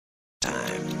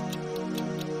Take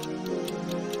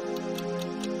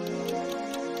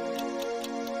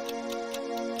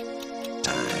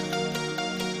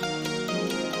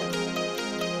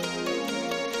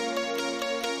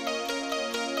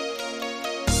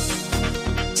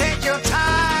your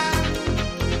time.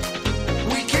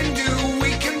 We can do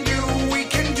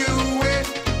it.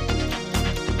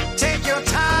 Take your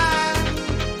time.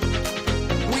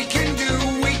 We can do it.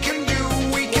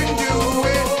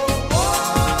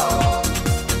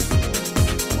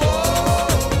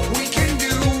 Oh,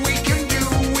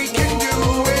 we can do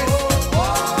it.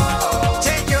 Oh,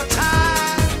 take your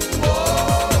time.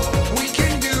 We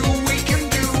can do it.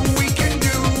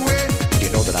 You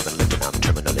know that I've been living out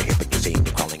terminally hip and disease,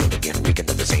 crawling in again, reeking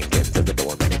of the same gin through the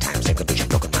door many times, same condition,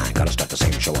 broken mind, gotta start the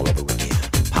same show all over again.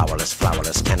 Powerless,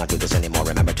 flowerless, cannot do this anymore.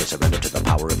 Remember to surrender to the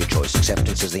power of your choice.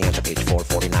 Acceptance is the answer. Page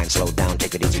 449. Slow down,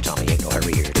 take it easy, Tommy. Ain't no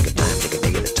hurry here. Take a time, take a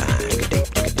day at a time. Take a day,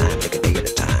 take a time, take a day at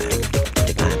a time. Take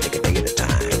a time, take a day at a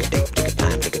time. Take a day,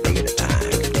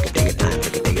 take a time,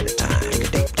 take a day at a time. Take a day at a time, take a day at a time. Take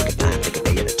a day, take a time, take a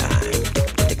day at a time.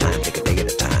 Take a time, take a day at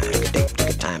a time. Take a day, take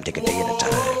a time, take a day at a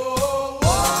time.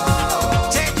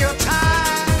 Take your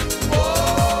time.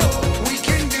 We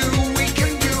can do it.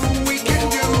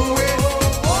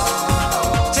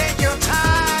 Take your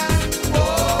time.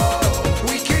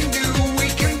 We can do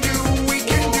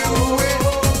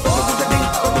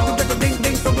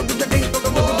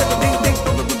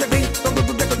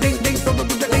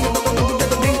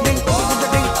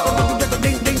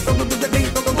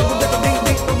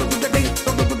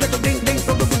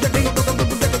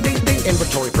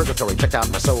Inventory, purgatory, checked out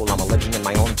my soul. I'm a legend in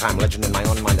my own time, legend in my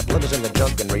own mind. The blood is in the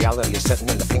jug and reality is setting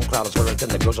in. The pink cloud is wearing thin,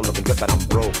 the girls are looking good, but I'm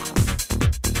broke.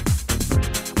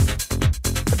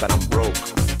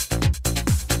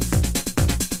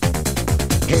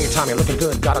 Hey, Tommy, looking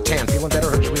good, got a tan, feeling better,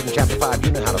 heard you reading chapter 5,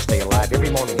 you know how to stay alive.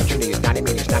 Every morning at your knees, 90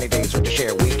 meetings, 90 days, with to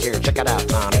share, we care, check it out,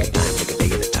 Tom.